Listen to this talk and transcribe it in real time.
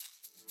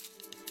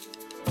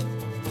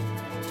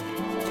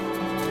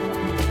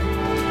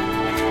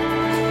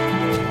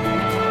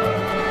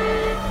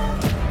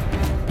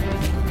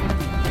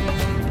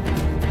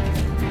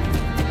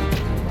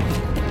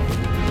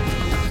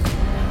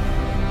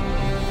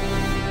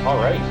All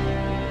right.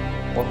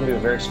 Welcome to a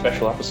very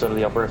special episode of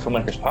the Alberta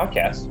Filmmakers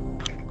Podcast.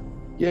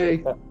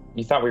 Yay.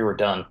 You thought we were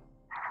done.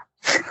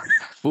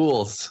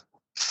 Fools.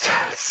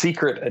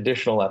 Secret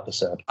additional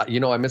episode.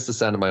 I miss the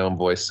sound of my own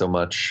voice so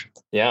much.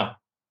 Yeah.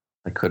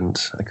 I couldn't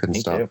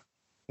stop. Too.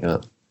 Yeah.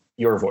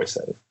 Your voice,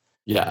 that is.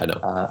 Yeah, I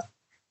know.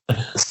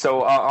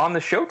 So on the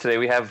show today,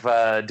 we have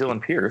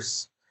Dylan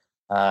Pearce,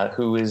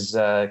 who is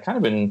kind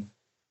of been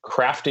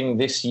crafting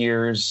this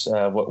year's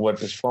what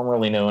was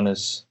formerly known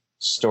as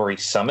Story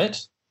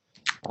Summit.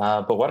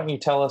 But why don't you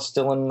tell us,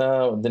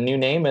 Dylan, the new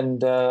name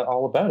and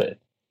all about it?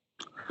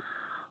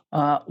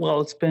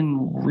 Well, it's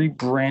been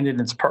rebranded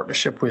in its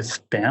partnership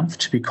with Banff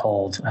to be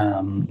called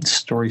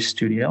Story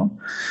Studio,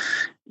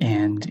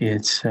 and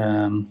it's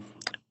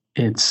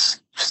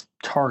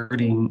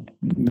targeting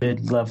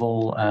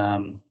mid-level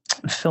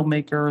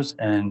filmmakers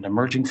and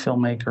emerging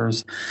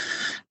filmmakers.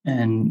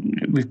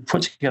 And we've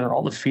put together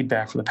all the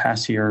feedback for the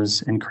past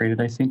years and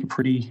created, I think, a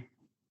pretty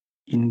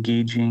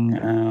engaging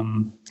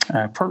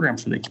program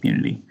for the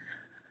community,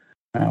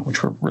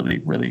 which we're really,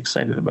 really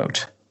excited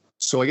about.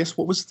 So I guess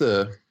what was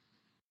the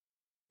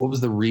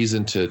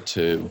reason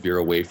to veer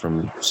away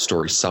from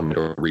Story Summit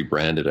or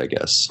rebrand it, I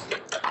guess?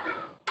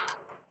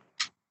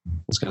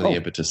 What's kind of the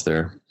impetus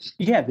there?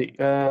 Yeah,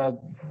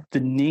 the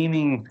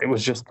naming, it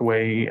was just the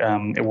way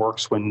it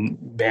works when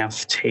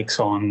Banff takes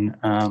on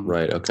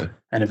right, okay.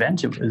 an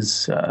event. It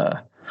was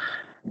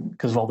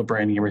because of all the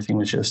branding, everything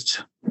was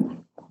just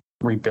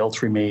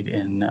rebuilt, remade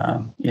in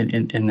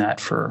that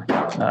for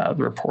the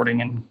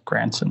reporting and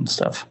grants and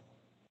stuff.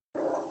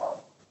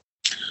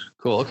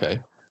 Cool,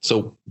 okay.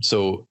 So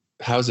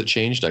how has it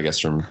changed, I guess,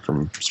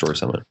 from Story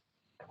Summit?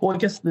 Well, I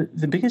guess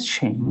the biggest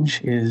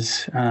change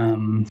is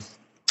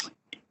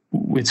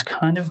it's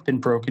kind of been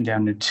broken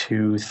down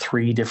into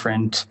three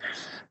different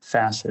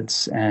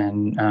facets,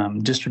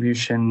 and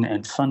distribution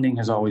and funding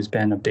has always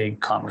been a big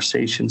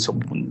conversation. So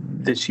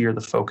this year, the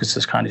focus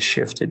has kind of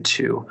shifted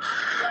to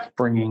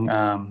bringing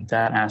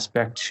that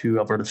aspect to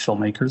Alberta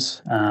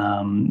filmmakers.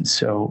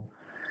 So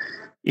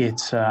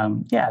it's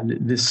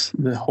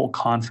the whole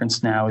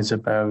conference now is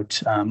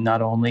about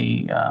not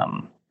only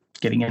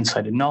getting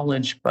insight and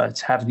knowledge, but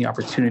having the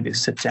opportunity to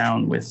sit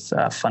down with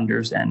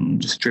funders and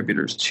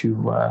distributors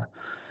to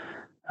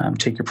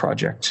take your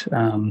project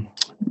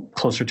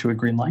closer to a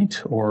green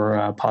light,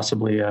 or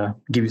possibly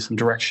give you some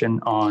direction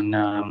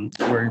on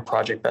where your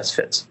project best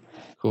fits.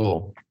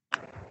 Cool.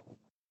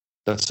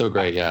 That's so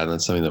great. Yeah, and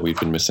that's something that we've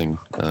been missing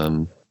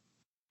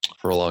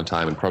for a long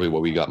time, and probably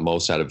what we got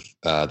most out of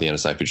the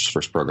NSI Futures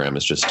First program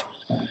is just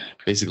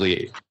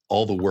basically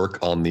all the work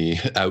on the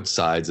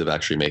outsides of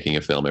actually making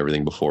a film,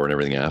 everything before and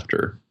everything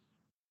after.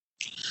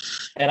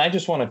 And I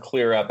just want to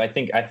clear up. I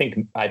think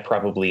I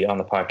probably on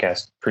the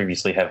podcast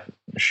previously have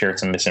shared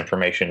some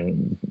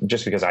misinformation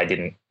just because I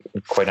didn't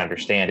quite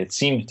understand. It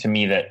seemed to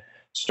me that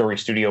Story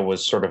Studio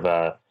was sort of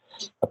a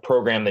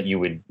program that you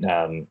would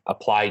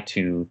apply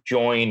to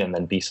join and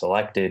then be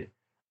selected,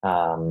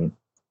 and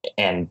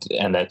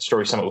that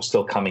Story Summit was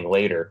still coming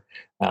later.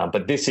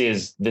 But this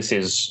is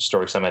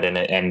Story Summit,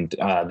 and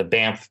the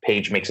Banff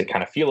page makes it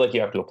kind of feel like you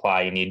have to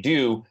apply, and you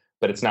do,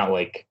 but it's not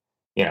like.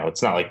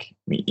 It's not like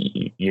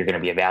you're going to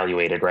be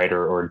evaluated, right,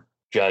 or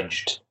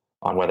judged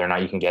on whether or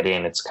not you can get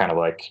in. It's kind of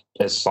like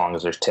as long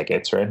as there's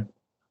tickets, right?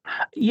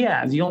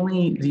 Yeah, the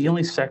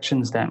only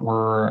sections that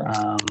we're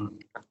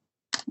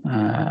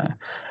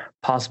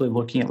possibly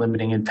looking at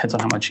limiting, it depends on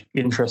how much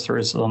interest there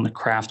is on the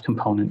craft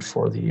component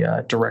for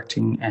the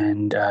directing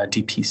and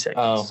DP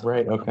segments. Oh,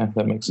 right. Okay,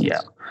 that makes sense.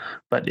 Yeah,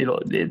 but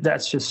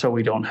that's just so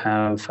we don't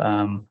have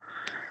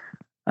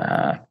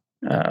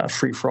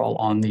free for all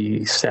on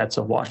the sets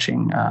of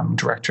watching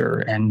director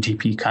and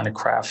DP kind of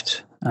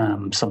craft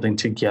something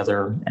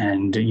together,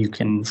 and you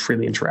can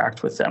freely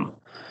interact with them.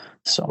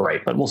 So,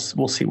 right. But we'll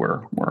see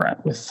where we're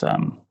at with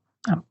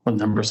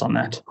numbers on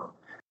that.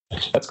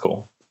 That's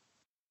cool.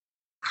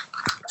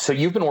 So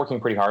you've been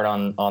working pretty hard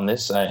on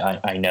this,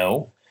 I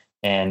know.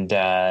 And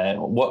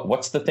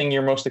what's the thing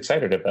you're most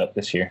excited about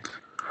this year?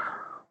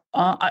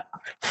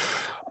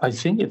 I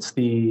think it's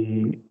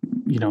the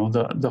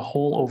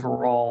whole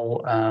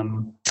overall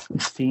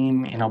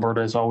theme in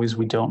Alberta is always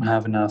we don't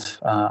have enough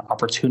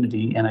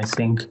opportunity, and I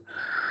think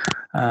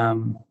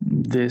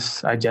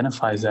this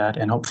identifies that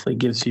and hopefully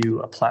gives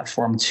you a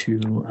platform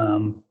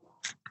to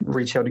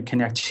reach out and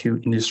connect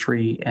to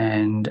industry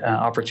and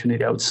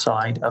opportunity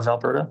outside of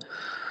Alberta.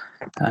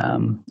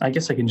 I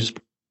guess I can just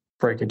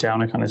break it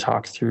down and kind of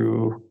talk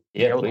through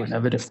the outline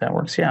of it, if that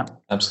works. Yeah,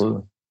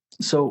 absolutely.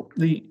 So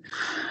the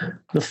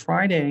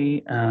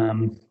Friday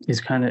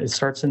is it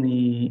starts in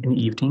the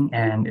evening,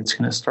 and it's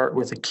going to start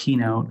with a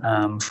keynote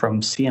from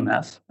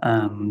CMF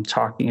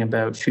talking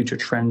about future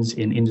trends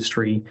in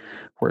industry,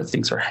 where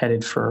things are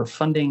headed for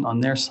funding on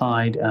their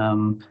side,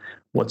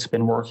 what's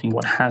been working,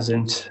 what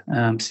hasn't.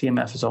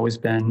 CMF has always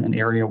been an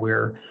area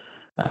where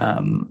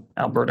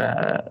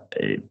Alberta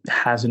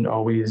hasn't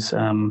always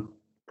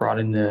brought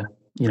in the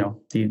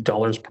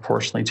dollars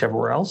proportionally to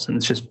everywhere else, and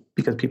it's just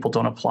because people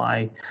don't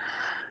apply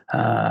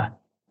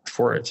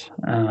for it.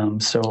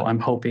 So I'm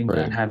hoping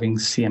that having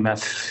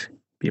CMF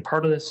be a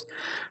part of this.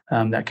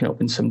 That can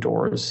open some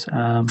doors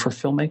for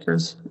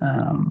filmmakers.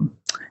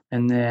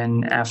 And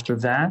then after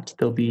that,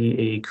 there'll be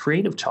a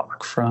creative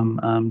talk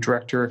from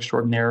director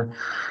extraordinaire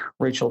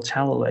Rachel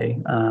Talalay.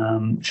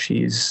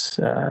 She's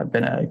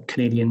been a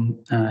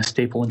Canadian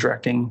staple in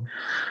directing,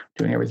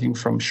 doing everything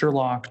from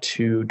Sherlock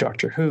to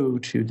Doctor Who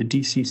to the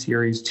DC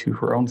series to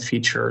her own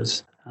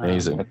features.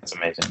 Amazing. That's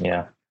amazing.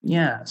 Yeah.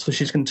 Yeah, so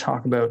she's going to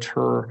talk about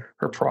her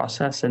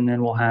process, and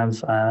then we'll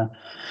have a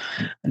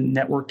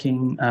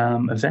networking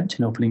event,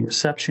 an opening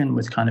reception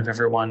with kind of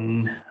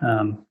everyone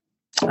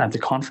at the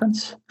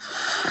conference.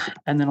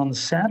 And then on the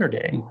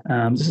Saturday,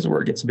 this is where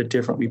it gets a bit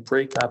different. We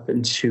break up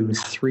into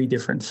 3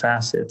 different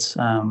facets,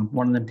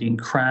 one of them being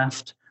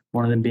craft,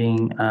 one of them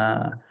being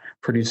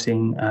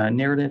producing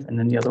narrative, and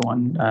then the other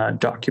one,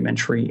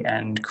 documentary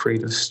and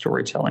creative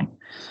storytelling.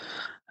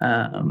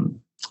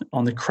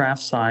 On the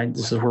craft side,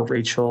 this is where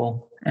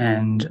Rachel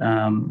and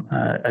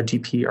a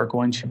DP are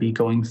going to be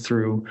going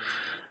through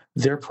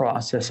their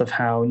process of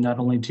how not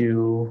only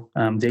do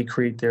they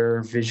create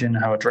their vision,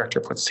 how a director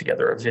puts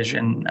together a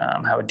vision,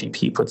 how a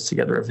DP puts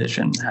together a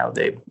vision, how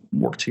they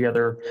work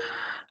together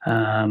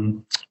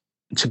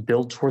to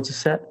build towards a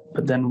set,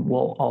 but then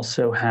we'll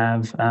also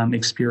have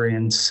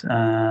experience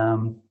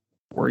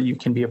where you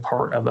can be a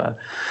part of a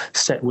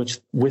set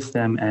with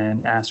them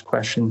and ask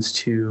questions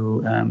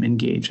to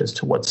engage as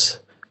to what's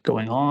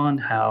going on,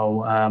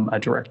 how a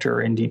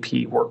director and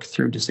DP work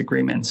through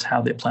disagreements, how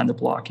they plan the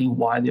blocking,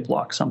 why they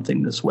block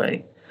something this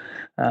way.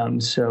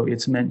 So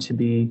it's meant to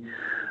be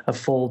a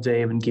full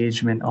day of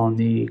engagement on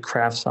the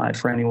craft side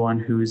for anyone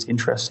who's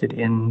interested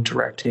in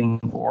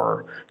directing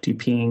or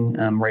DPing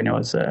right now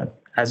as a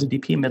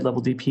DP,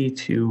 mid-level DP,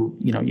 to,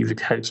 you've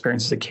had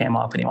experience as a cam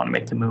op and you want to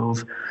make the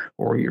move,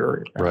 or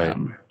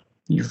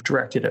you've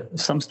directed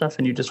some stuff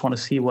and you just want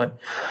to see what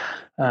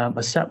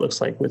a set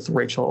looks like with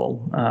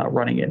Rachel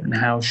running it and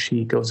how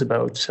she goes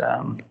about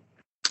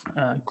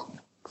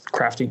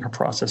crafting her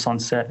process on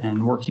set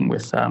and working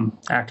with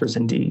actors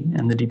and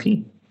the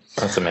DP.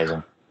 That's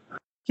amazing.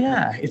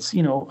 Yeah, it's,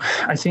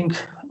 I think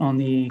on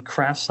the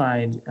craft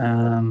side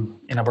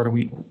in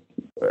Alberta,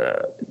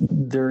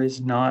 there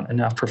is not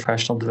enough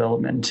professional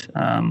development.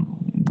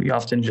 We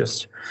often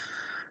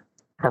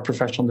our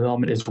professional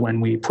development is when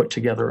we put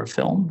together a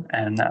film,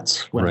 and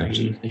that's when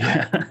we,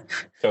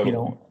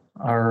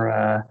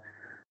 are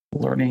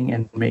learning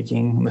and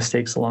making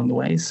mistakes along the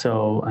way.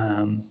 So,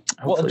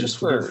 just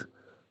for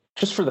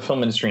the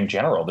film industry in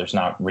general, there's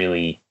not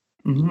really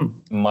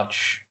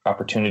much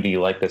opportunity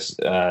like this,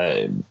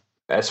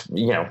 as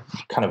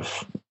kind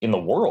of in the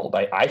world.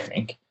 I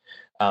think,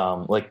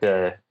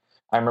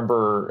 I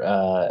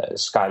remember,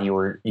 Scott, you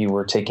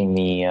were taking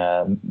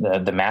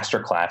the master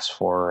class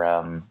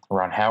for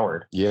Ron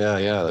Howard. Yeah,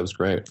 that was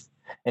great.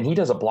 And he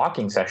does a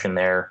blocking session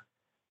there,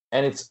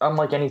 and it's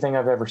unlike anything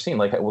I've ever seen.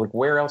 Like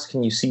where else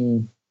can you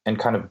see and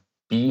kind of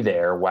be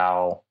there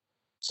while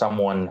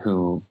someone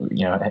who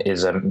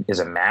is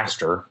a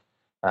master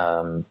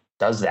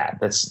does that?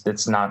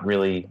 That's not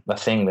really a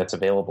thing that's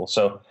available.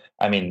 So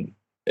I mean,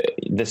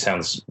 this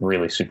sounds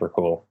really super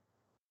cool.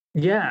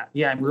 Yeah,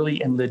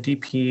 really. And the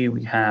DP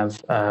we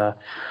have,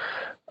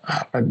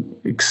 I'm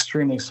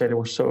extremely excited.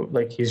 We're so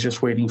he's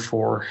just waiting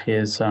for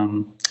his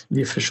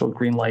the official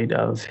green light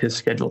of his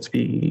schedule to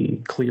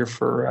be clear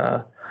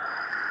for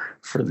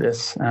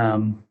this.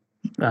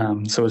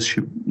 So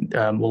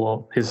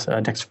his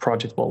next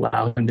project will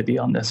allow him to be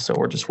on this. So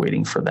we're just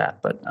waiting for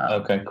that. But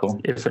okay,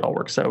 cool. If it all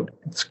works out,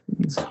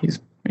 he's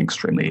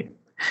extremely.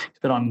 He's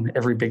been on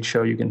every big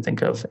show you can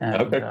think of. And,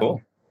 okay,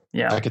 cool.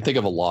 Yeah, I can think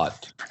of a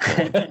lot.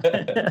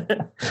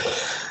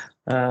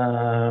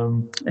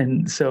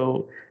 And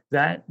so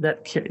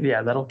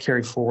that'll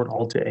carry forward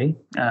all day.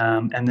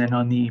 And then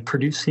on the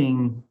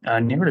producing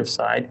narrative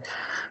side,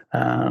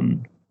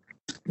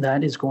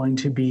 that is going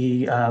to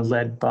be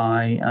led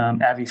by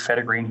Avi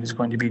Fettergreen, who's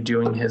going to be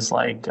doing his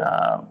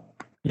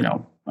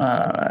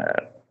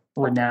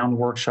renowned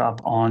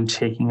workshop on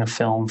taking a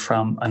film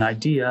from an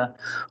idea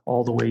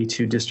all the way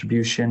to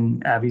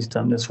distribution. Avi's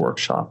done this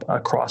workshop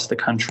across the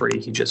country.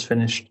 He just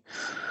finished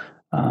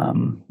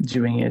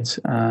doing it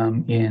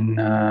in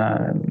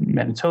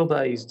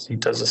Manitoba. He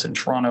does this in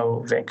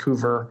Toronto,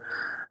 Vancouver.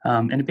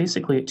 And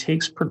it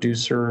takes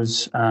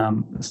producers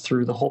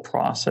through the whole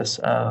process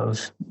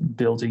of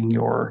building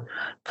your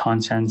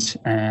content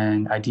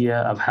and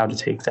idea of how to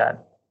take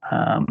that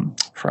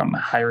from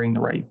hiring the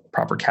right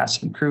proper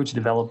cast and crew to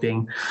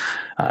developing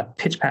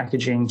pitch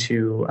packaging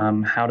to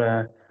how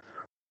to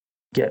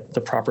get the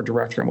proper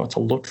director and what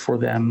to look for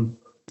them,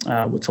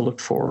 what to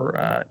look for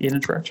in a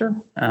director,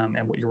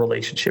 and what your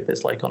relationship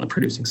is like on the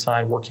producing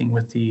side, working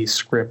with the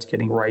script,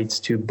 getting rights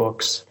to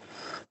books.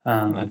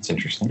 That's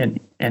interesting. And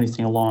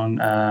anything along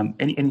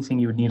anything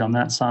you would need on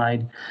that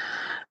side.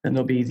 Then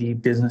there'll be the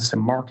business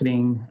and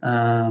marketing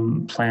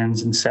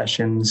plans and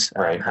sessions,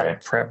 how to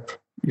prep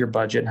your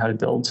budget, how to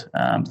build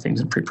things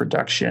in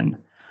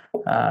pre-production.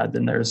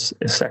 Then there's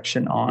a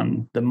section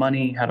on the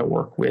money, how to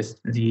work with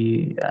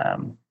the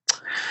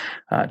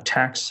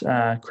tax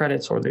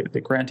credits or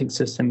the granting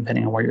system,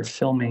 depending on where you're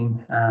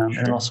filming,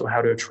 and also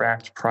how to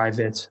attract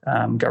private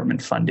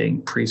government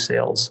funding,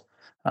 pre-sales,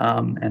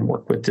 and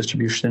work with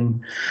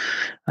distribution,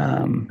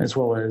 as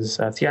well as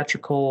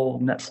theatrical,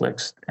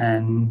 Netflix,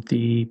 and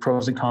the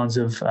pros and cons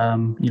of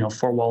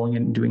forewalling it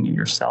and doing it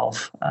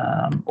yourself,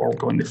 or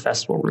going the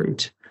festival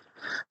route.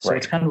 So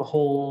It's kind of a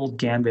whole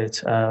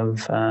gambit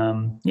of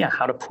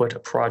how to put a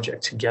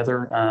project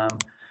together.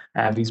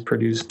 Avi's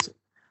produced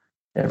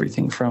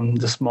everything from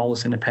the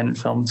smallest independent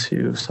film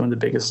to some of the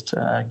biggest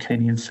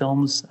Canadian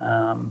films,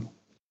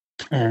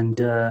 and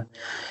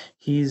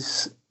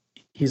he's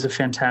a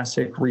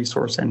fantastic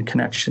resource and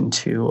connection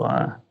to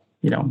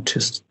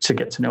just to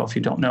get to know if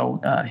you don't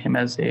know him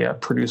as a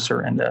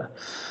producer, and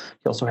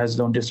he also has his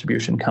own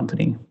distribution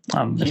company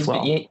as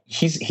well.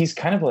 He's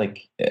kind of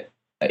like.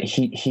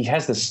 He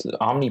has this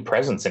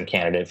omnipresence in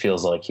Canada. It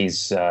feels like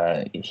he's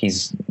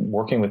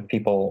working with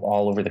people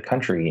all over the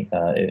country,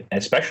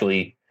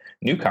 especially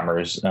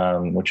newcomers,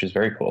 which is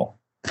very cool.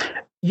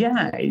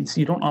 Yeah,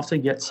 you don't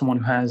often get someone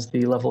who has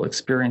the level of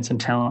experience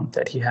and talent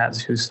that he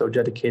has, who's so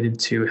dedicated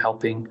to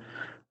helping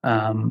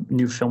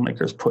new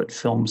filmmakers put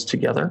films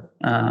together,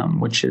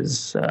 which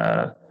is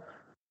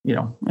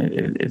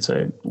it's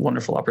a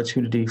wonderful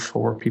opportunity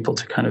for people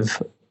to kind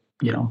of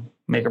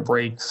make a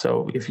break.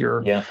 So if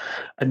you're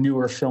a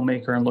newer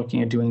filmmaker and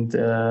looking at doing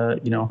the,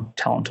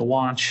 talent to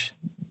watch,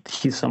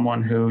 he's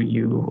someone who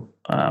you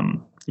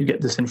get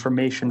this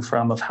information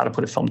from of how to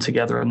put a film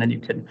together. And then you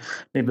can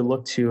maybe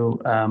look to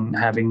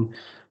having,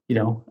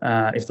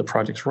 if the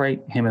project's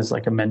right, him as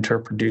like a mentor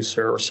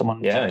producer or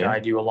someone to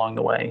guide you along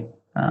the way.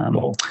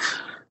 Cool.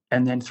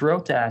 And then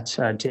throughout that,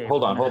 Dave.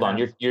 Hold on.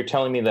 You're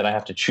telling me that I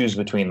have to choose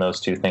between those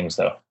two things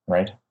though,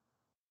 right?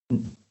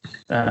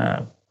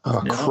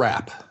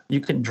 Crap. You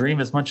can dream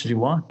as much as you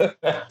want.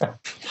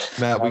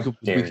 Matt, we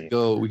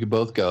could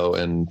both go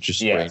and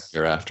just bring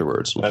here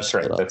afterwards. That's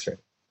right.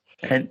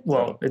 And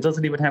it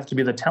doesn't even have to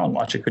be the talent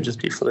watch. It could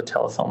just be for the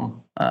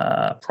telefilm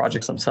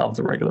projects themselves,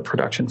 the regular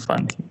production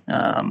fund.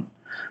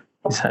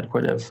 He's had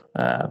quite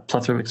a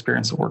plethora of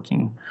experience of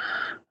working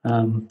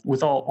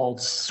with all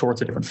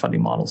sorts of different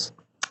funding models.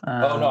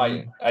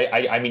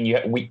 I mean,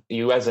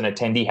 you as an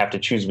attendee have to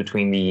choose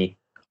between the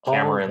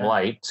camera and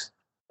light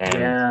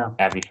and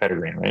Avi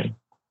Federgreen, right?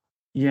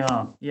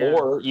 Yeah.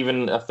 Or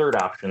even a third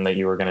option that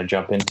you were going to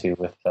jump into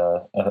with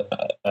a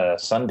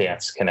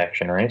Sundance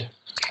connection, right?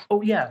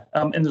 Oh, yeah.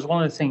 And there's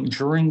one other thing.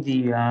 During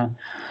the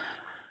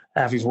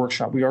Avi's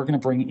workshop, we are going to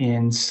bring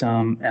in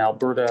some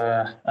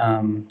Alberta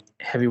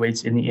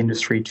heavyweights in the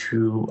industry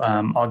to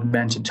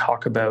augment and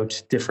talk about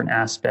different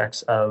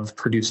aspects of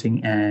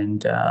producing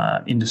and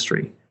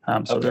industry.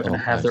 So they're going to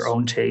have their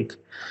own take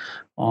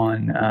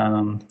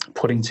on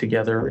putting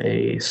together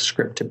a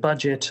script to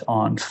budget,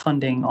 on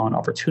funding, on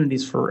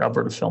opportunities for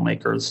Alberta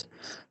filmmakers.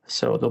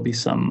 So there'll be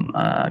some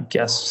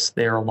guests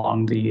there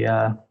along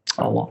the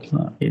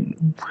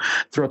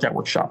throughout that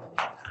workshop.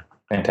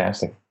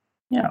 Fantastic.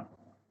 Yeah.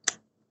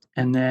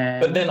 And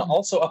then, but then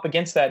also up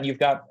against that, you've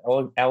got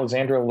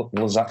Alexandra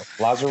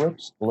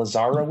Lazarowicz.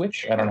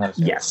 I don't know how to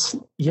say Yes.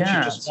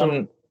 Yeah. She just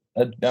won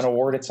an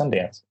award at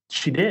Sundance.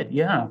 She did.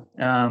 Yeah.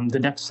 The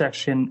next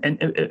section,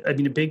 and I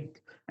mean, a big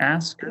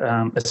ask,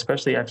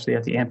 especially actually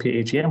at the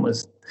AMPA AGM,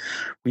 was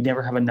we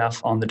never have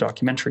enough on the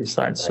documentary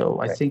side. So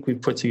I think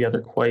we've put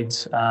together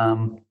quite a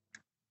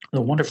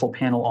wonderful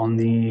panel on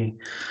the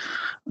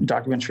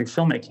documentary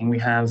filmmaking. We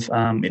have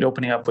it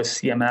opening up with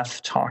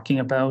CMF talking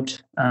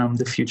about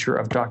the future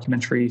of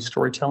documentary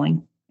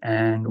storytelling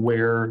and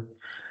where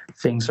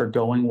things are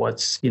going,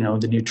 what's,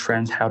 the new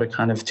trends, how to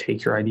kind of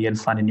take your idea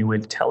and find a new way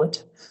to tell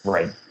it.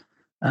 Right.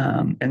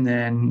 And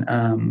then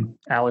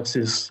Alex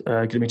is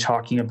going to be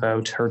talking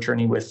about her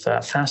journey with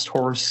Fast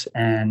Horse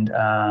and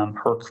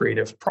her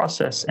creative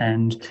process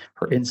and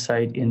her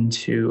insight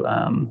into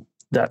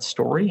that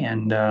story.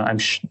 And I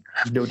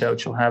have no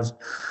doubt she'll have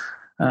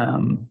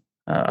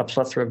a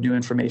plethora of new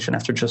information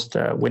after just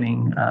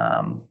winning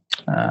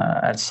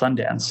at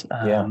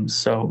Sundance.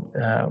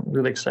 So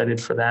really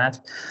excited for that.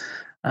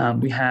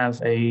 We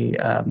have a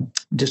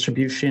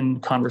distribution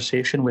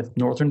conversation with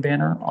Northern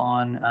Banner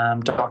on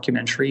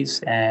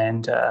documentaries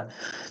and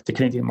the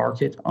Canadian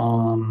market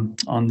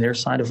on their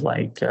side of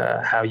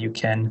how you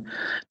can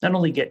not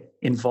only get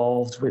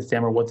involved with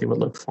them or what they would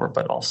look for,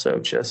 but also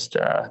just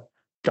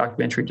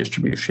documentary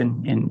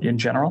distribution in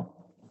general.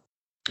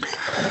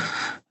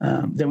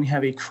 Then we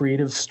have a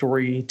creative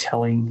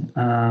storytelling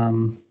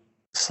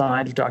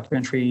side of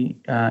documentary,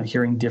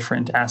 hearing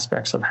different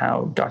aspects of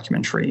how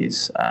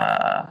documentaries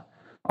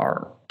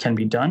can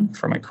be done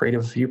from a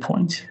creative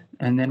viewpoint.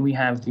 And then we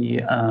have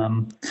the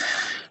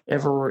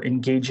ever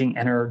engaging,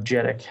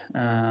 energetic,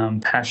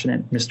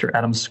 passionate Mr.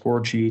 Adam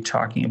Scorgi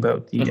talking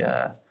about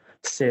the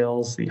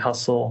sales, the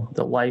hustle,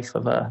 the life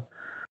of a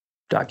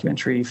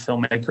documentary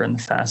filmmaker in the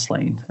fast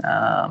lane.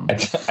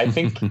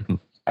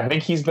 I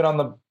think he's been on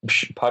the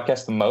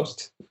podcast the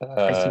most.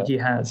 I think he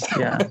has.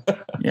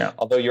 Yeah.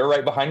 Although you're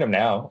right behind him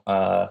now.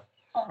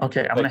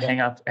 Okay, I'm going to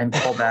hang up and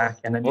call back,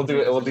 and then we'll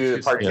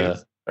do part two.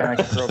 And I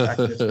can throw back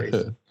to his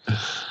face.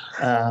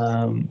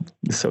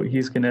 So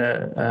he's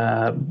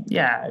gonna,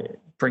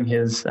 bring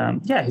his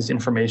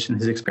information,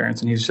 his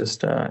experience, and he's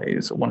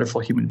a wonderful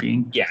human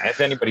being. Yeah,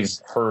 if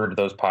anybody's heard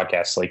those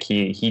podcasts, like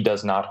he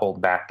does not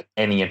hold back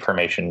any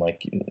information.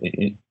 Like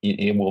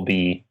it will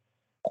be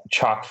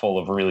chock full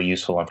of really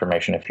useful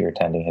information if you're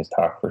attending his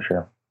talk, for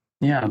sure.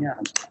 Yeah.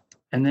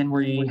 And then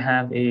we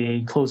have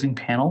a closing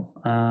panel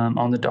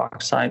on the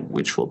doc side,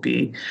 which will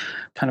be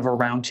kind of a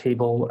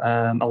roundtable,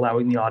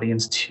 allowing the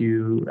audience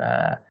to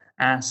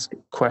ask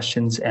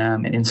questions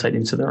and insight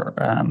into their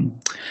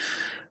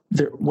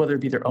whether it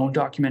be their own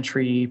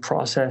documentary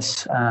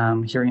process,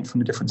 hearing it from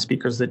the different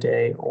speakers of the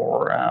day,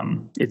 or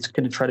it's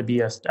going to try to be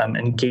an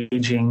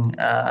engaging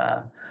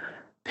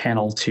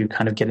panel to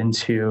kind of get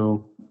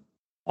into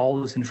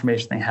all this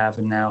information they have,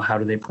 and now how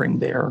do they bring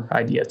their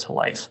idea to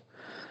life.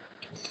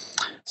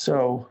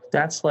 So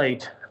that's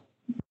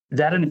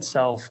that in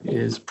itself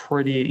is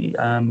pretty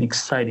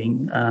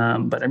exciting,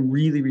 but I'm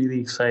really, really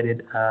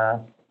excited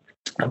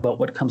about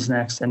what comes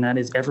next, and that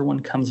is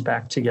everyone comes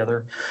back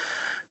together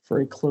for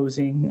a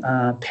closing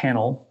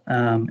panel,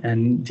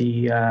 and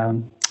the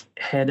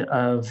head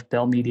of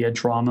Bell Media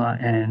Drama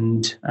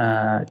and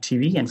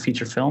TV and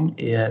feature film,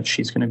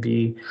 she's going to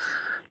be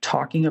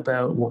talking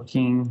about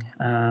working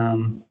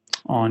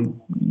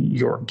on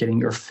getting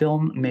your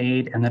film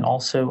made, and then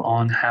also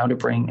on how to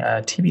bring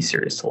a TV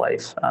series to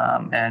life.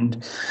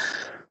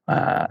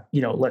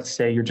 Let's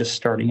say you're just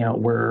starting out.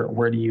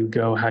 Where do you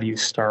go? How do you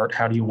start?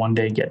 How do you one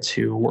day get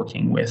to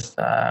working with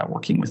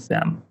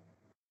them?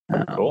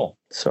 Cool.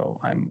 So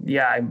I'm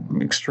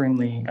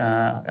extremely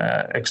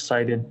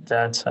excited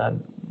that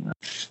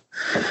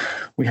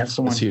we have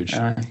someone. That's huge.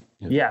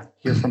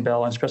 Here from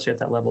Bell, and especially at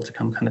that level, to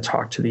come kind of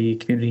talk to the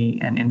community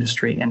and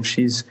industry. And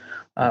she's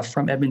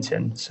from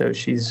Edmonton, so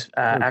she's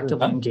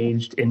actively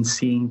engaged in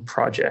seeing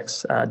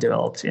projects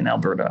developed in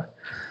Alberta.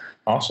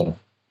 Awesome.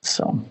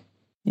 So,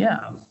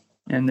 yeah.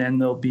 And then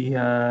there'll be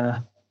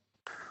a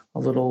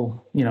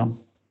little,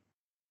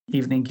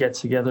 evening get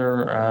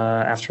together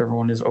after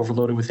everyone is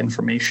overloaded with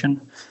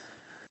information.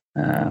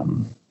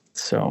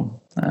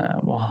 So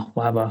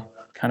we'll have a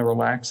kind of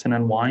relax and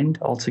unwind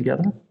all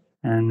together.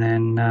 And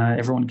then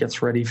everyone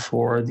gets ready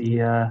for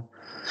the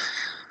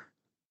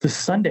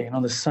Sunday. And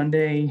on the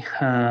Sunday...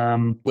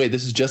 Wait,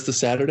 this is just the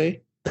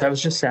Saturday? That was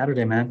just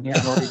Saturday, man. Yeah,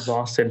 I'm already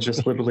exhausted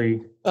just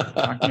literally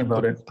talking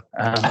about it.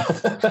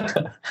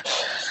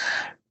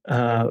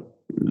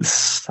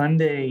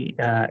 Sunday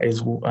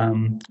is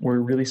where we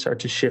really start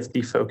to shift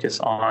the focus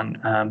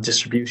on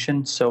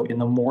distribution. So in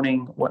the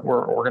morning, what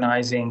we're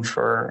organizing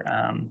for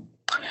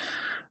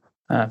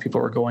people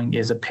who are going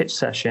is a pitch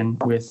session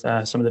with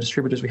some of the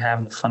distributors we have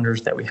and the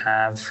funders that we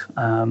have.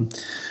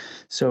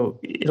 So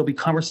it'll be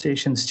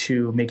conversations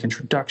to make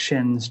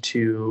introductions,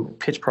 to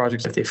pitch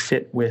projects if they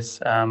fit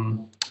with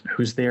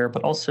who's there,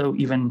 but also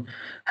even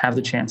have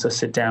the chance to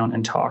sit down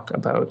and talk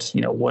about,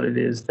 what it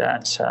is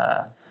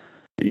that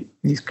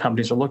these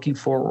companies are looking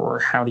for, or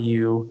how do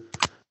you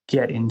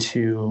get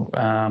into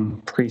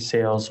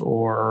pre-sales,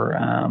 or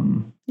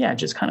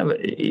just kind of,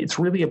 it's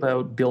really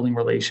about building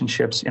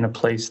relationships in a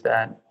place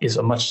that is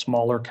a much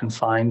smaller,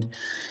 confined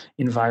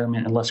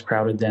environment and less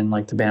crowded than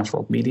like the Banff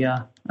World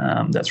Media.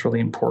 That's really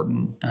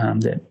important,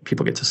 that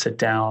people get to sit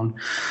down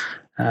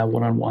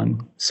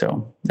one-on-one.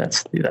 So that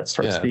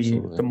starts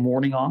the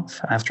morning off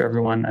after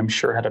everyone, I'm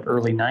sure, had an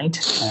early night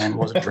and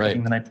wasn't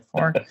drinking the night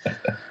before.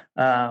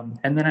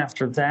 And then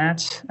after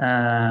that,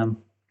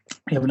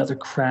 we have another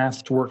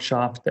craft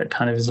workshop that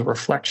kind of is a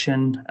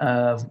reflection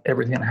of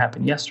everything that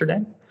happened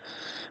yesterday.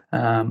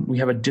 We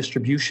have a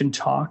distribution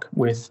talk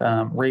with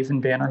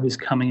Raven Banner, who's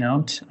coming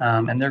out,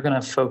 and they're going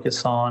to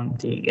focus on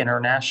the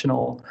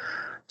international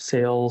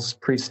sales,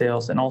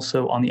 pre-sales, and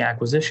also on the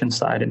acquisition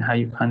side, and how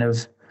you kind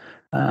of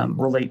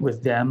relate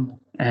with them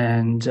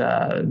and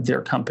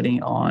their company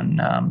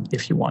on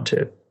if you want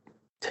to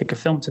take a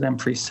film to them,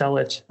 pre-sell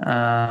it,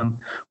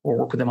 or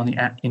work with them on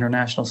the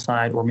international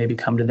side, or maybe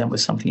come to them with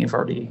something you've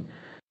already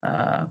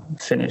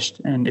finished.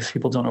 And if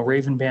people don't know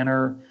Raven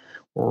Banner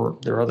or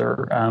their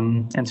other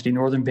entity,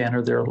 Northern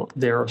Banner,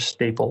 they're a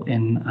staple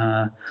in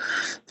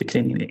the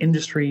Canadian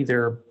industry.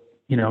 They're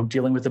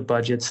dealing with the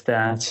budgets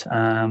that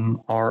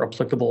are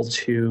applicable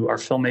to our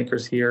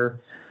filmmakers here.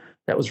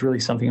 That was really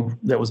something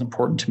that was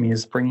important to me,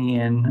 is bringing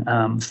in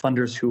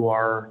funders who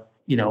are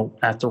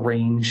at the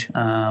range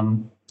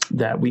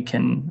that we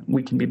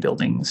can be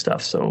building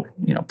stuff. So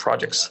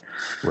projects,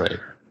 right,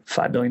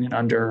 $5 billion and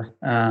under.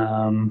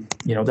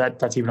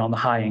 That's even on the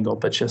high angle,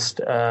 but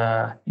just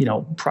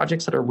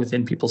projects that are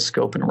within people's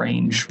scope and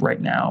range right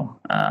now,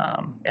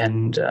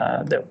 and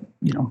that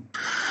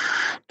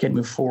can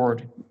move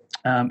forward.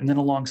 And then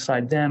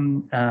alongside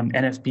them,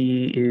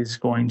 NFB is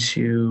going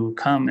to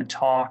come and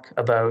talk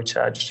about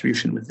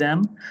distribution with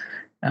them,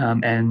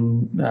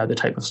 and the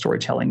type of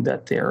storytelling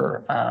that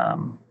they're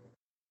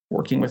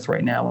working with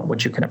right now, and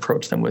what you can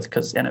approach them with.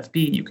 Because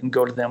NFB, you can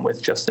go to them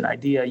with just an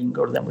idea, you can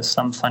go to them with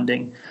some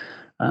funding.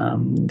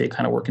 They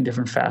kind of work in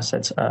different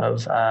facets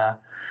of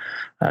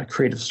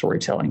creative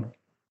storytelling.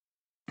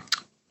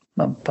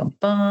 Bum, bum,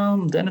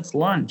 bum. Then it's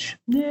lunch.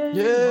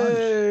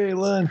 Yay,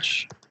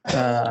 lunch.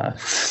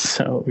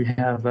 So we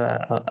have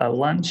a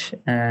lunch,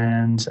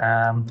 and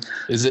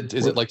is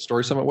it like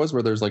Story Summit was,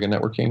 where there's like a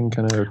networking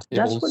kind of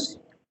tables?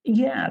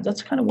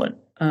 That's kind of what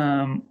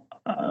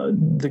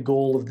the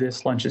goal of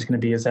this lunch is going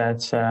to be. Is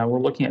that we're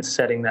looking at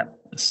setting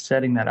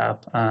that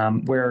up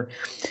where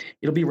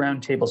it'll be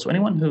round table. So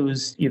anyone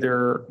who's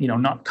either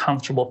not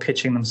comfortable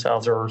pitching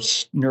themselves or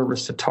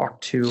nervous to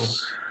talk to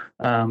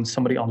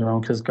somebody on their own,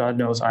 because God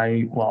knows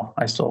I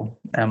still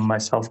am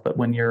myself, but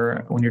when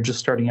you're just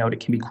starting out,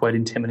 it can be quite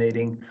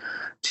intimidating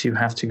to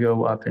have to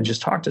go up and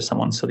just talk to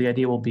someone. So the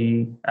idea will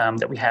be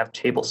that we have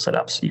tables set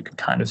up so you can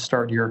kind of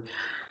start your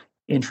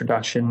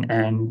introduction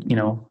and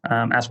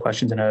ask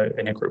questions in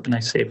a group, in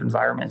a safe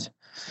environment.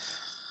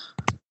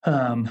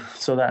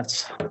 So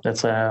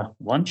that's a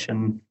lunch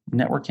and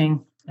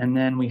networking, and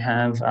then we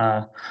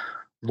have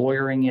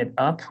lawyering it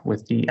up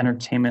with the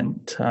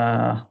entertainment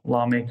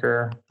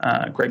lawmaker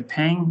Greg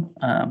Pang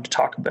to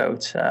talk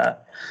about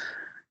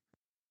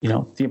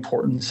the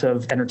importance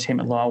of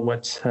entertainment law,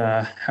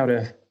 how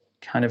to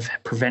kind of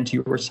prevent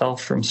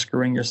yourself from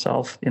screwing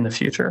yourself in the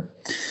future.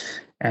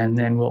 And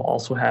then we'll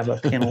also have a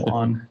panel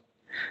on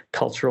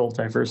cultural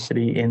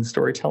diversity in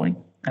storytelling.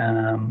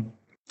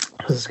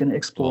 This is going to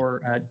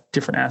explore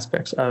different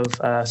aspects of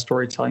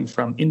storytelling,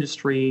 from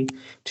industry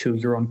to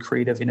your own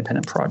creative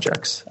independent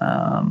projects.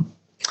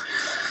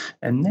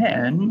 And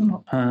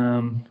then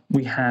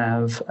we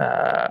have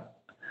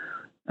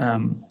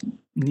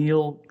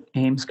Neil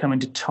Ames coming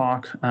to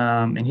talk,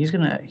 and he's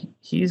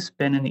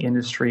been in the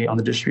industry on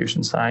the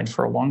distribution side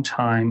for a long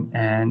time,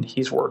 and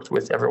he's worked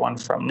with everyone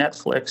from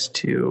Netflix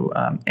to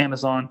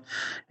Amazon,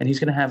 and he's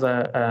going to have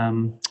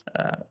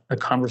a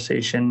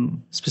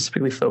conversation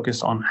specifically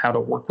focused on how to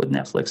work with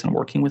Netflix and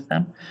working with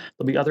them.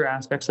 There'll be other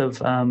aspects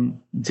of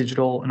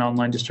digital and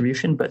online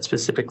distribution, but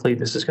specifically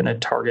this is going to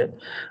target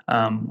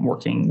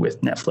working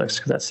with Netflix,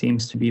 because that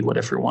seems to be what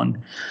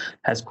everyone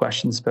has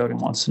questions about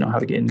and wants to know how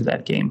to get into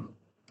that game.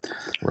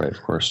 Right,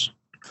 of course.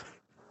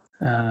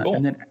 Cool.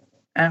 And then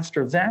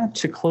after that,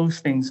 to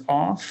close things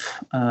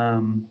off,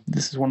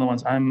 this is one of the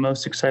ones I'm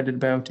most excited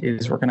about,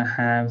 is we're going to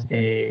have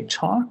a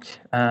talk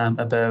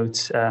about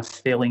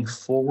failing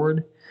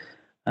forward.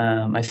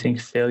 I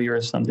think failure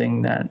is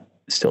something that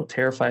still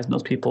terrifies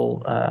most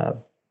people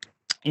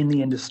in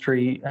the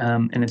industry,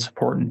 and it's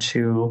important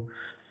to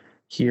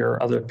hear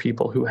other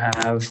people who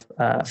have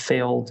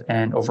failed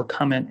and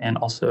overcome it, and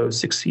also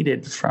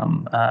succeeded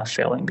from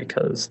failing,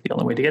 because the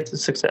only way to get to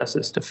success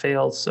is to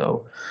fail.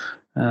 So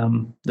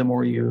the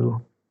more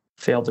you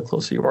fail, the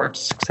closer you are to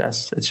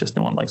success. It's just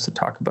no one likes to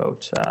talk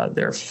about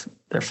their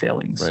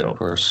failings. Right, so, of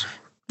course.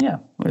 Yeah,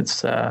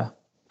 it's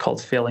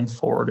called Failing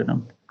Forward,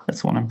 and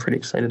that's the one I'm pretty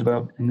excited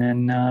about. And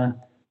then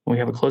we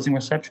have a closing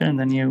reception, and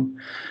then you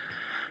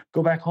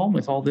go back home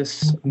with all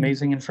this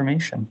amazing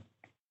information.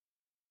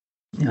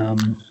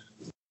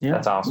 Yeah,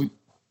 that's awesome.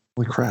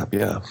 Holy crap!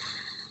 Yeah,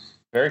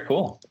 very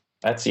cool.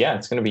 It's going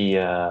to be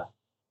an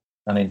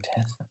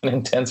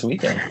intense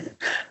weekend.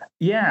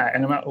 Yeah,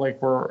 and I'm not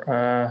like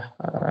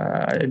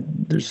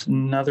there's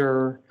one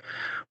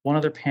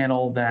other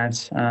panel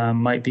that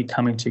might be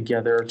coming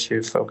together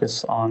to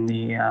focus on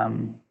the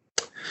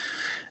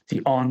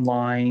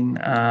online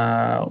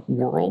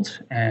world,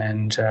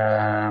 and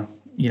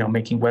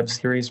making web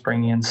series,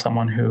 bringing in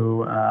someone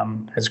who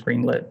has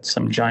greenlit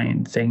some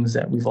giant things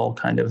that we've all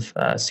kind of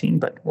seen,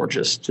 but we're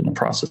just in the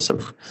process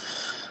of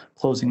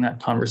closing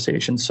that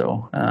conversation.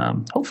 So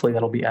hopefully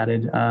that'll be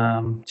added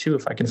too,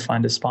 if I can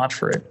find a spot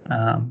for it.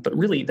 But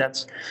really,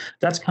 that's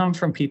come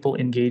from people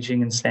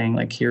engaging and saying,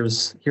 like,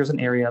 here's an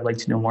area I'd like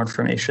to know more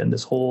information.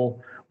 This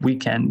whole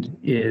weekend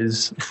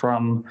is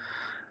from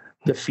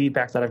the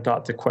feedback that I've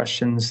got, the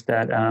questions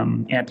that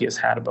Ampy has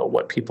had about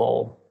what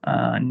people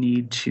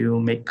need to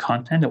make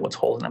content and what's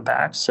holding them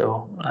back.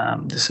 So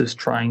this is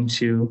trying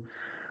to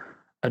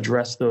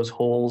address those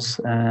holes,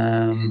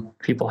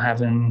 people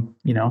having,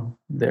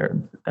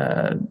 the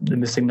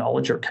missing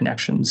knowledge or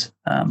connections,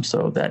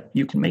 so that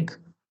you can make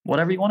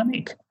whatever you want to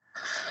make.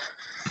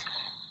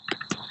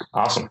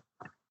 Awesome.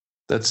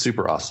 That's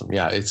super awesome.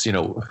 Yeah, it's,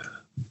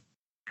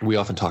 we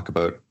often talk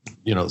about,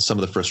 some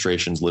of the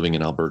frustrations living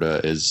in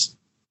Alberta is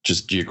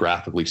just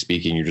geographically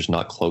speaking, you're just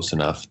not close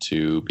enough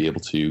to be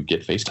able to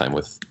get FaceTime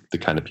with the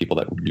kind of people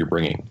that you're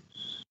bringing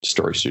to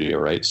Story Studio,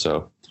 right?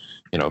 So,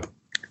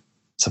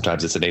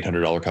 sometimes it's an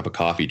 $800 cup of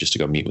coffee just to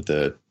go meet with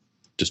the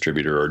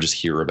distributor or just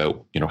hear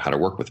about, how to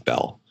work with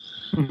Bell.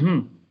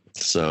 Mm-hmm.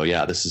 So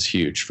yeah, this is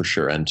huge for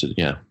sure. And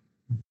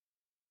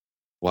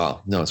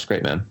wow, no, it's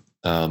great, man.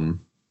 So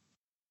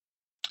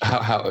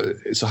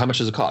how much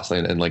does it cost?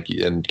 And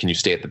can you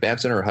stay at the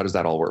band center, or how does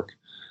that all work?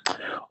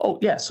 Oh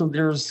yeah, so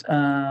there's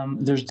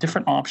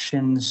different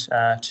options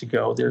to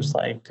go. There's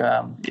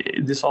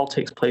this all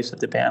takes place at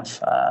the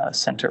Banff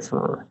Center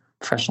for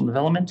Professional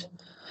Development.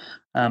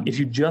 If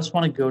you just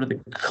want to go to the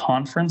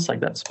conference,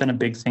 that's been a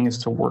big thing, is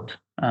to work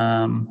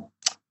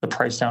the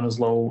price down as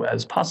low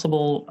as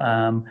possible.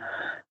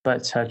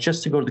 But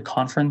just to go to the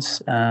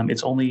conference,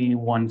 it's only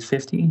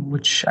 $150,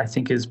 which I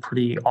think is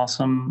pretty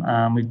awesome.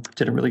 We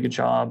did a really good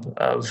job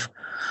of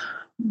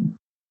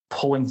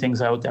pulling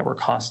things out that were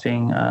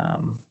costing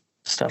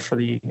stuff for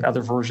the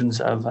other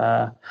versions of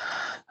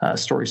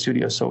Story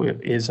Studio, so it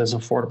is as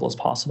affordable as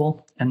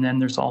possible. And then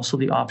there's also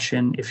the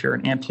option, if you're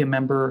an Ampia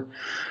member,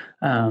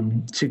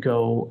 to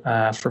go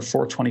for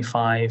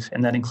 $425,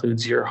 and that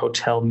includes your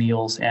hotel,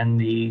 meals, and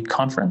the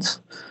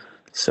conference.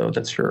 So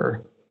that's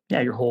your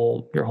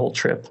whole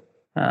trip.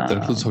 That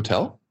includes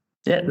hotel?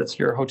 Yeah, that's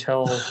your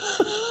hotel,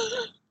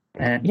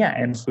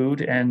 and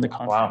food and the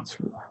conference.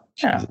 Wow.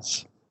 Yeah,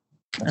 Jesus.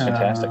 That's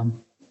fantastic.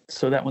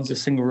 So that one's a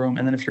single room,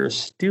 and then if you're a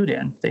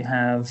student, they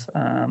have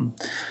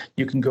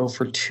you can go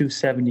for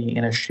 $270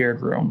 in a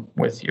shared room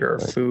with your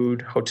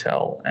food,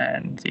 hotel,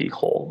 and the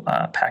whole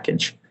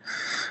package.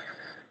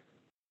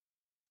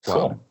 Wow.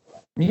 So,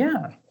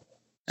 yeah.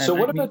 So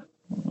what about?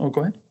 Oh,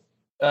 go ahead.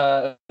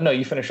 No,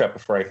 you finish up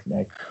before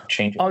I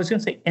change it. I was going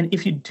to say, and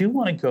if you do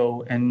want to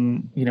go,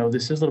 and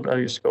this is a little bit out of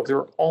your scope, there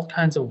are all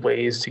kinds of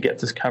ways to get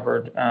this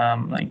covered.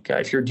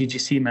 If you're a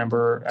DGC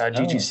member,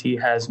 DGC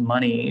has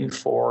money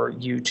for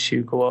you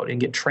to go out and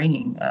get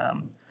training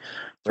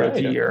throughout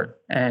the year.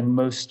 And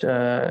most,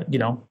 the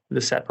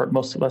sad part,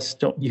 most of us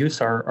don't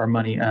use our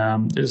money.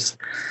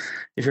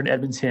 If you're in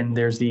Edmonton,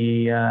 there's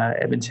the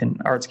Edmonton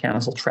Arts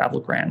Council travel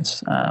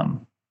grants,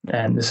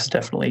 and this is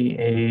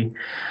definitely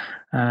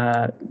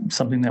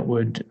something that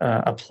would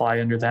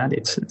apply under that.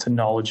 It's a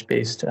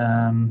knowledge-based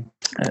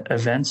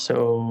event.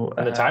 So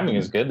the timing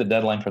is good. The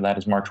deadline for that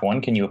is March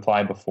 1. Can you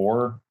apply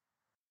before?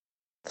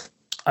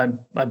 I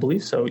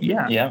believe so.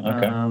 Yeah. Yeah.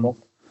 Okay.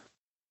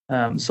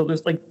 So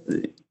there's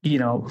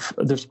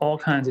there's all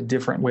kinds of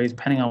different ways,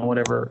 depending on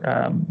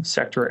whatever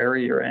sector or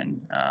area you're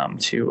in,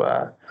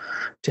 to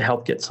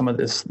help get some of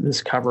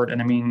this covered.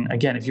 And I mean,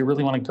 again, if you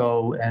really want to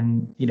go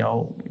and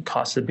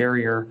cost a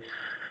barrier,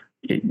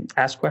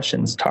 ask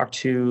questions, talk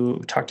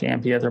to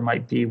Ampia. There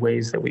might be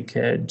ways that we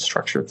could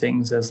structure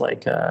things as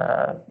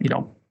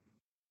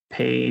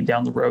pay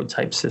down the road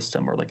type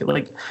system, or like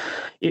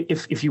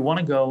if you want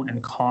to go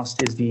and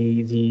cost is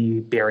the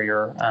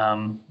barrier,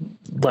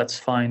 let's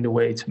find a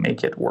way to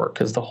make it work,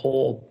 because the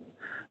whole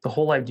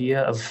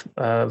idea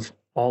of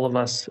all of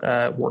us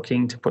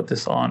working to put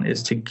this on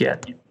is to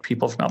get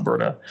people from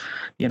Alberta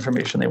the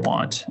information they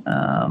want,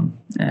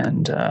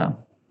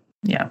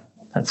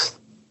 that's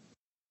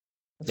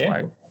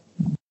why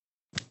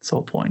it's the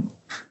whole point.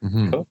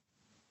 Mm-hmm. Cool.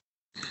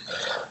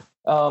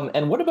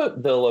 And what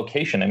about the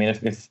location? I mean,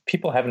 if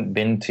people haven't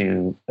been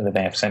to the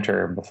Banff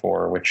Center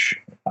before, which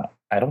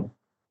I don't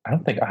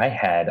think I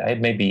had. I've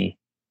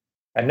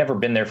never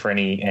been there for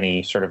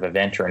any sort of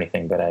event or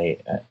anything, but I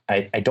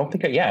don't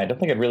think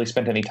I'd really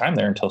spent any time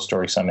there until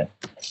Story Summit,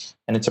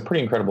 and it's a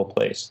pretty incredible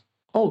place.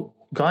 Oh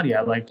God,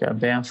 yeah,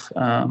 Banff.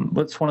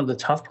 What's one of the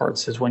tough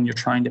parts is when you're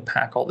trying to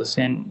pack all this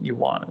in. You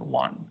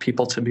want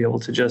people to be able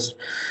to just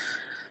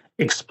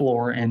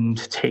explore and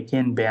take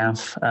in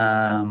Banff,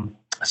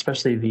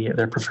 especially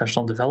their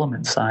professional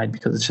development side,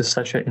 because it's just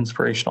such an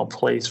inspirational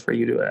place for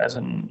you to, as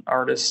an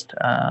artist,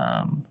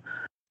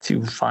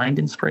 to find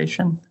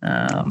inspiration.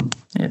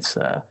 It's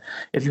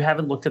if you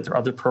haven't looked at their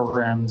other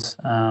programs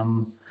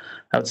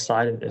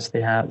outside of this,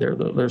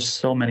 there's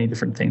so many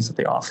different things that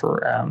they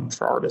offer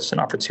for artists and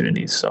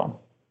opportunities. So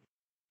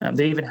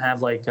they even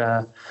have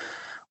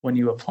when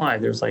you apply,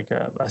 there's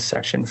a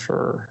section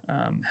for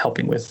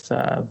helping with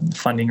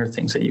funding or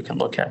things that you can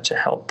look at to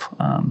help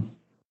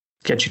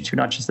get you to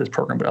not just this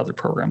program, but other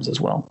programs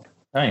as well.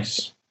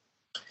 Nice.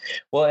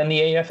 Well, and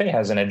the AFA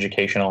has an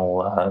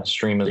educational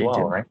stream as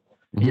well, right?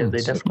 Yeah, they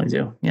definitely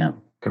do. Yeah.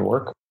 Good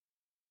work.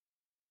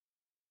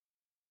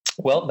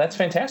 Well, that's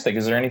fantastic.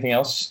 Is there anything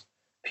else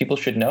people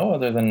should know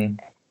other than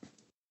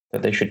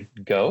that they should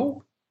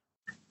go?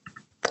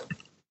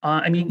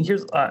 I mean,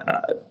 here's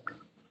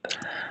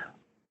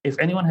if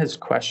anyone has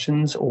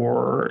questions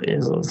or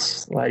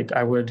is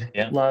I would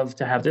love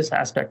to have this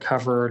aspect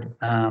covered,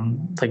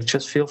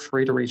 just feel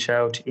free to reach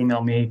out,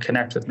 email me,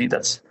 connect with me.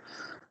 That's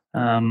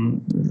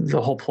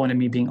the whole point of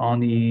me being on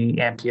the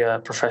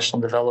Ampia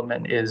professional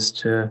development is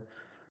to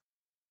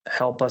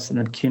help us in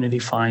the community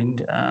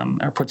find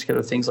or put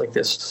together things like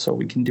this so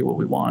we can do what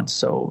we want.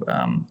 So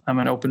I'm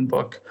an open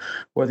book,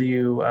 whether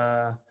you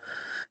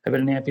have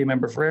been an Ampia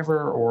member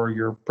forever or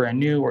you're brand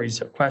new or you just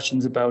have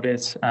questions about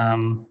it.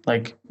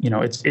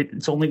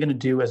 It's only going to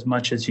do as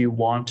much as you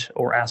want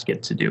or ask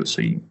it to do.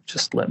 So you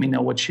just let me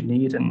know what you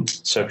need, and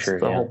so true.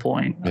 The whole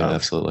point. Yeah,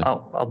 absolutely.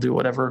 I'll do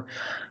whatever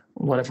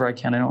I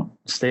can. I don't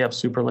stay up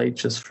super late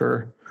just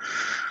for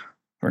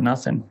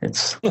nothing.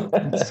 It's with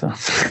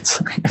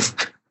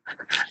the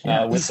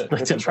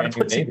brand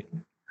new baby.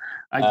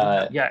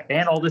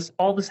 And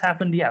all this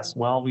happened. Yes,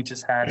 well, we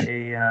just had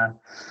a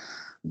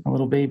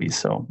little baby.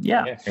 So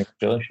yeah,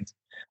 congratulations.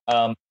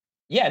 I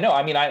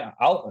mean,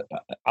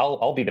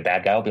 I'll be the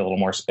bad guy. I'll be a little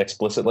more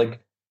explicit.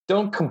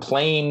 Don't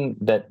complain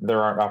that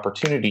there aren't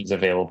opportunities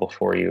available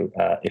for you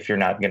if you're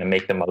not going to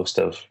make the most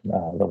of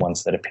the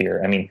ones that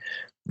appear. I mean,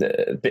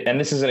 and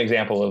this is an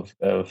example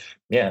of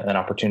an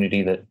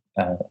opportunity that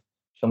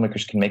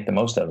filmmakers can make the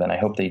most of, and I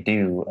hope they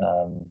do.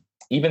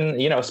 Even,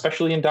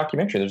 especially in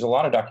documentary, there's a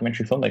lot of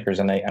documentary filmmakers,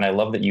 and I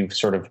love that you've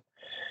sort of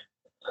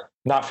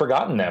not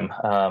forgotten them,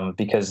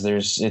 because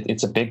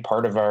it's a big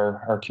part of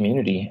our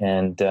community,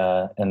 and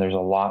there's a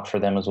lot for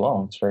them as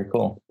well. It's very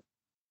cool.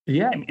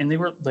 Yeah, and they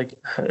were like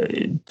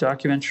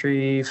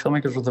documentary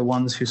filmmakers were the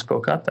ones who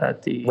spoke up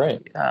at the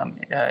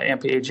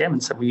AMPA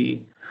and said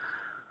we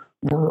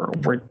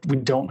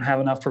don't have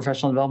enough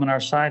professional development on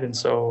our side, and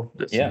so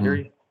that's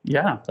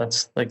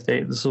that's like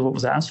this is what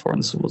was asked for, and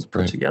this is what was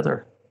put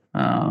together.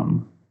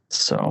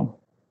 So,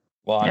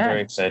 well, I'm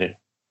very excited.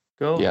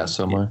 Go,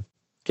 so am I.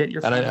 Get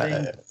your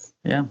funding.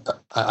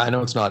 I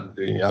know it's not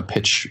a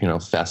pitch,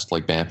 fest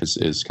like Banff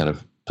is kind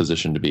of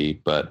positioned to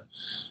be, but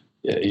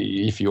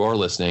if you are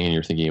listening and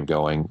you're thinking of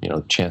going,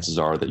 chances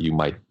are that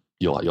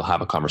you'll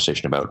have a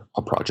conversation about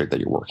a project that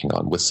you're working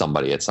on with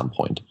somebody at some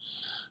point.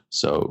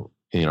 So,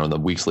 in the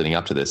weeks leading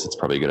up to this, it's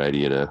probably a good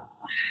idea to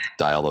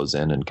dial those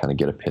in and kind of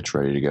get a pitch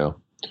ready to go.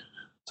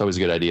 It's always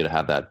a good idea to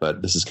have that,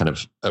 but this is kind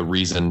of a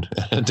reason,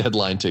 a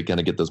deadline to kind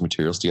of get those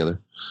materials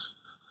together.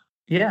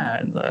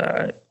 Yeah.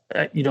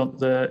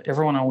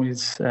 Everyone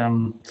always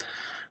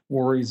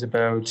worries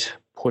about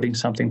putting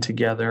something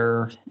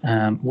together.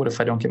 What if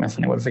I don't get my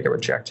funding? What if I get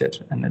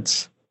rejected? And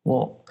it's,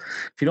 well,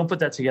 if you don't put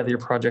that together, your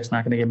project's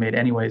not going to get made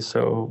anyway.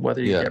 So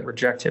whether you get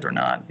rejected or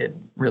not, it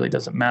really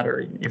doesn't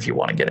matter. If you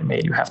want to get it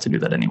made, you have to do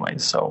that anyway.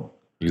 So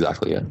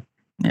exactly.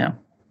 Yeah.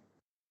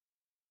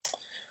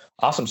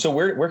 Awesome. So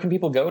where can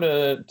people go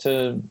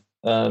to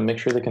make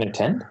sure they can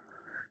attend?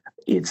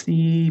 It's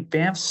the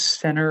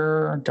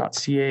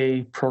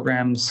banffcenter.ca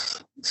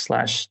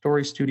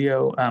programs/story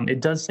studio. It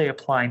does say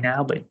apply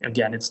now, but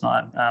again, it's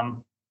not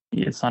an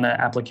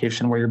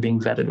application where you're being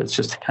vetted. It's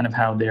just kind of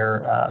how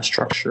their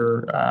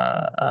structure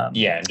of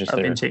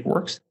intake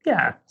works.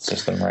 Yeah.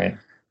 System, right.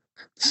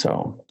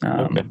 So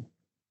okay.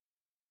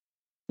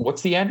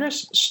 What's the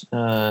address?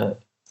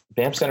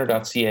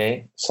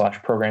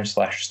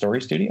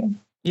 banffcenter.ca/program/story studio?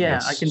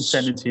 Yeah, I can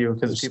send it to you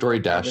because Story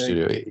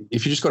Studio.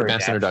 If you just go to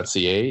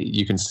banffcenter.ca,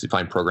 you can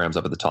find programs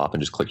up at the top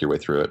and just click your way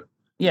through it.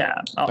 Yeah,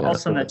 I'll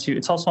send that to you.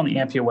 It's also on the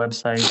AMPA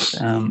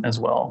website as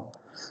well.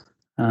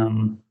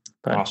 But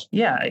awesome.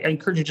 Yeah, I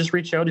encourage you, just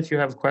reach out if you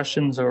have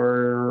questions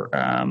or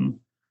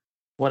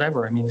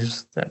whatever. I mean,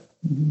 just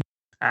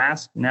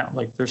ask now.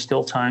 Like, there's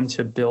still time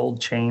to build,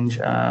 change.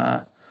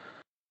 Help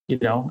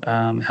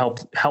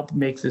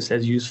make this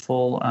as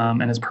useful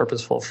and as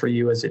purposeful for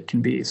you as it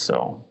can be.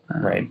 So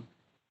right.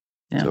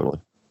 Yeah.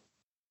 Totally.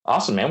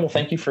 Awesome, man. Well,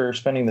 thank you for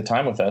spending the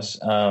time with us.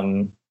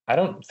 I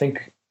don't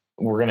think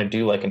we're going to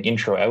do like an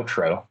intro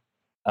outro.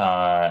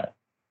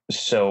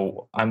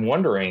 So I'm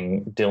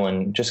wondering,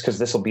 Dylan, just because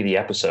this will be the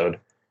episode,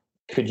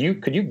 could you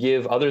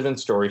give, other than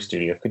Story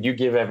Studio, could you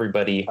give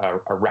everybody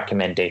a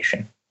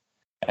recommendation?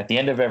 At the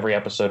end of every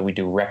episode, we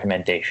do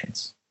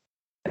recommendations.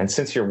 And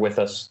since you're with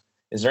us,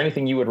 is there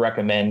anything you would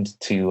recommend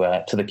to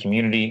the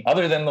community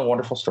other than the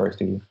wonderful Story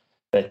Studio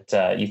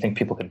that you think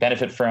people could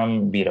benefit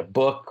from, be it a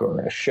book or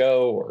a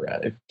show or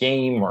a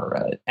game or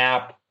an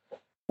app?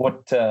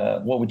 What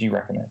would you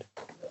recommend?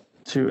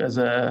 As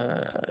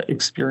a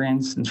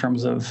experience in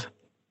terms of?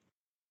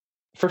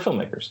 For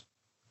filmmakers.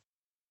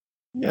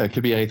 Yeah, it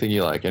could be anything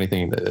you like.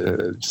 Anything.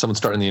 Someone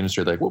starting in the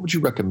industry, like, what would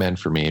you recommend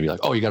for me? And be like,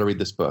 oh, you got to read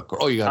this book,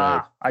 or oh, you got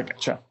to. I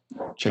gotcha.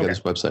 Check out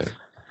this website.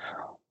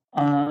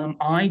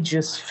 I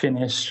just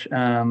finished,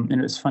 and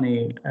it was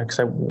funny because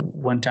I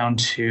went down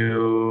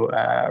to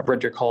Red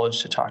Deer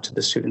College to talk to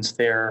the students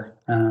there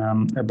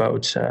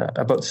about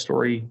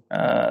Story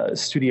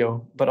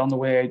Studio. But on the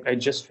way, I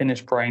just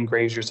finished Brian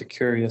Grazier's A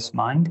Curious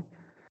Mind.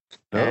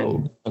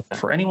 Oh, okay.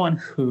 For anyone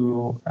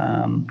who,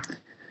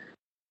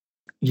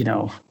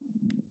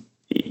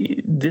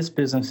 this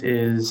business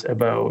is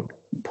about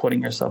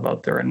putting yourself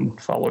out there and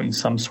following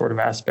some sort of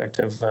aspect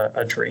of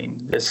a dream.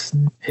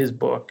 His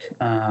book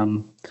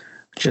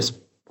just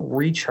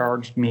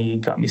recharged me,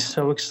 got me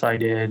so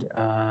excited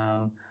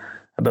about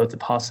the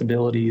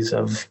possibilities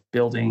of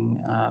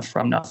building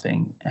from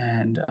nothing.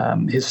 And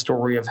his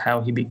story of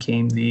how he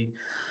became the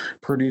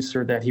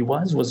producer that he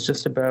was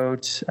just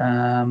about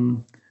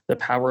the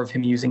power of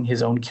him using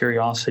his own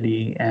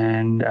curiosity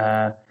and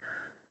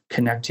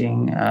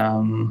connecting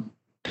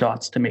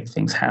dots to make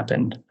things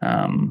happen.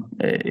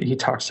 He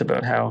talks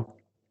about how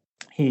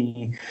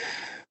he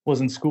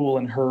was in school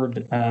and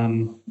heard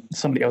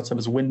somebody outside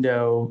his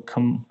window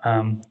come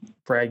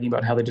bragging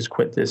about how they just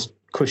quit this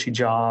cushy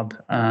job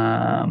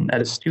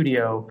at a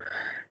studio.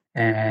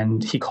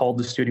 And he called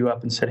the studio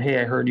up and said,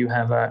 hey, I heard you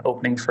have an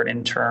opening for an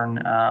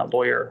intern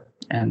lawyer.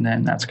 And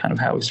then that's kind of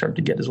how he started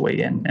to get his way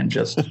in and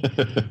just...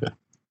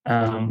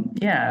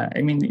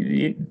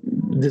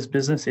 this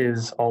business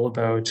is all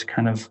about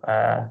kind of,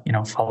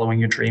 following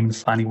your dream and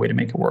finding a way to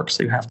make it work.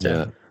 So you have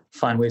to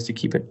find ways to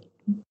keep it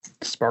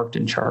sparked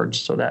and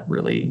charged. So that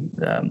really,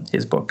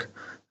 his book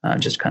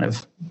just kind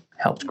of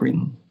helped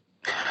bring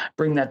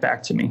that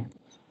back to me.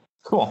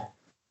 Cool.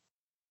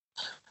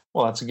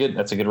 Well, that's a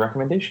good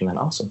recommendation then.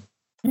 Awesome.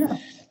 Yeah.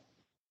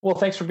 Well,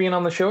 thanks for being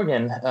on the show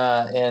again,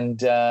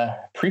 and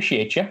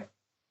appreciate you.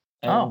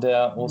 And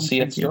we'll see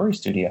you at Story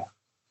Studio.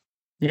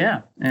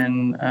 Yeah,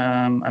 and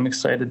I'm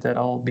excited that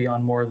I'll be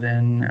on more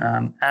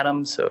than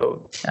Adam.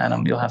 So,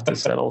 Adam, you'll have to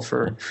settle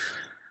for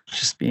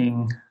just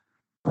being.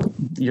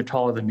 You're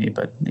taller than me,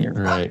 but you're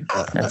right.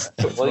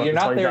 Well, you're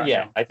not there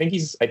yet. I think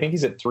he's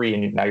at 3,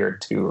 and now you're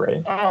at 2,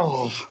 right?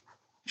 Oh,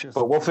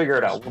 but we'll figure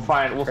it out. We'll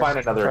find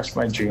another. Crush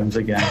my dreams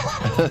again.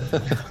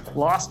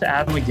 Lost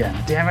Adam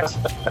again. Damn it.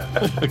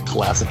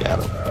 Classic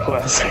Adam.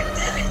 Classic.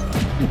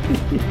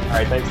 All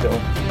right, thanks, Dylan.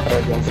 All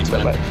right, guys.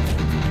 Bye.